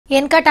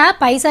వెనకట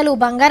పైసలు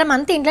బంగారం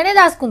అంతా ఇంట్లోనే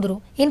దాచుకుందరు.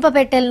 ఇనుప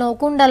పెట్టెలను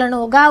కుండలను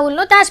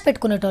గావులను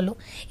దాచిపెట్టుకునేటోళ్ళు.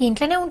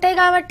 ఇంట్లోనే ఉంటాయి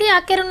కాబట్టి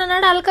అక్కెరున్న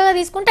నాడు అల్కగా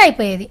తీసుకుంటే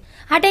అయిపోయేది.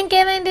 అటు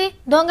ఇంకేమైంది,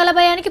 దొంగల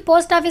భయానికి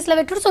పోస్ట్ ఆఫీస్లో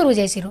పెట్టుడు సురువు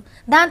చేసిరు.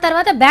 దాని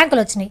తర్వాత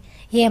బ్యాంకులు వచ్చినాయి.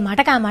 ఏ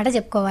మాటకు ఆ మాట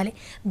చెప్పుకోవాలి.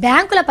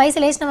 బ్యాంకుల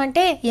పైసలు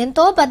వేసినామంటే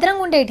ఎంతో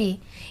భద్రంగా ఉండేటి.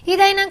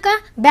 ఇదైనాక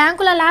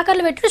బ్యాంకుల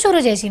లాకర్లు పెట్టుడు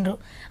సురువు చేసిండ్రు.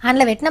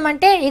 అందులో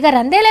పెట్టినామంటే ఇక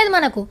రందే లేదు,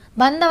 మనకు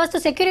బందోబస్తు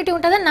సెక్యూరిటీ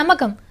ఉంటుందని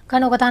నమ్మకం.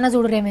 కానీ ఒక తాన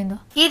చూడురేమైందో.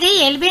 ఇది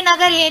ఎల్బీ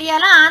నగర్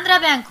ఏరియాలో ఆంధ్ర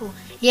బ్యాంకు.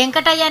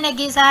 వెంకటయ్య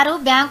నెగ్గిసారు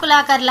బ్యాంకు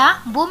లాకర్ల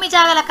భూమి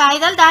జాగల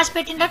కాగితాలు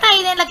దాచిపెట్టిండట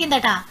 5 ఏళ్ల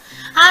కిందట.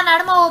 ఆ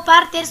నడుమ ఓ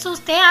పార్ తెరిచి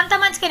చూస్తే అంత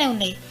మంచిగానే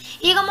ఉన్నాయి.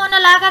 ఇక మొన్న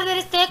లాకర్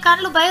తెరిస్తే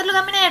కళ్ళు బయర్లు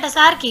గమ్మినాయట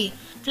సార్కి.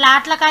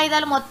 ఫ్లాట్ల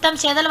కాగితాలు మొత్తం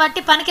చెదలు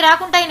పట్టి పనికి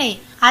రాకుంటాయినాయి.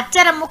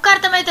 అచ్చరం ముక్క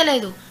అర్థమైతే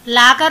లేదు.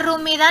 లాకర్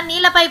రూమ్ మీద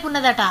నీళ్ల పైపు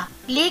ఉన్నదట.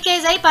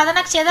 లీకేజ్ అయి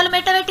పదనకు చెదలు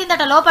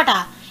మెట్టబెట్టిందట లోపట.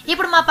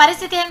 ఇప్పుడు మా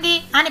పరిస్థితి ఏంది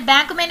అని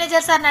బ్యాంకు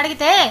మేనేజర్ సార్ని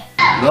అడిగితే,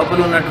 లోపల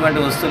ఉన్నటువంటి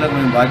వస్తువులకు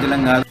మేము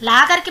బాధ్యులం కాదు,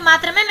 లాకర్ కి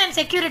మాత్రమే మేము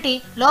సెక్యూరిటీ,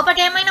 లోపట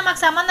ఏమైనా మాకు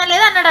సంబంధం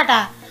లేదు అన్నాడట.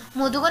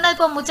 ముదుగున్నది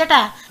పో ముచ్చట.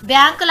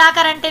 బ్యాంకు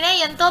లాకర్ అంటేనే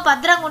ఎంతో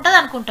భద్రంగా ఉంటది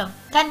అనుకుంటాం,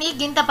 కానీ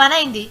గింత పని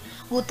అయింది.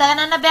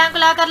 ఉత్తగనన్న బ్యాంకు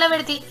లాకర్లో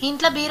పెడితే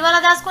ఇంట్లో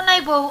బీరువాలో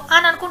దాచుకున్నాయి పోవు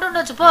అని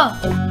అనుకుంటుండొచ్చు పో.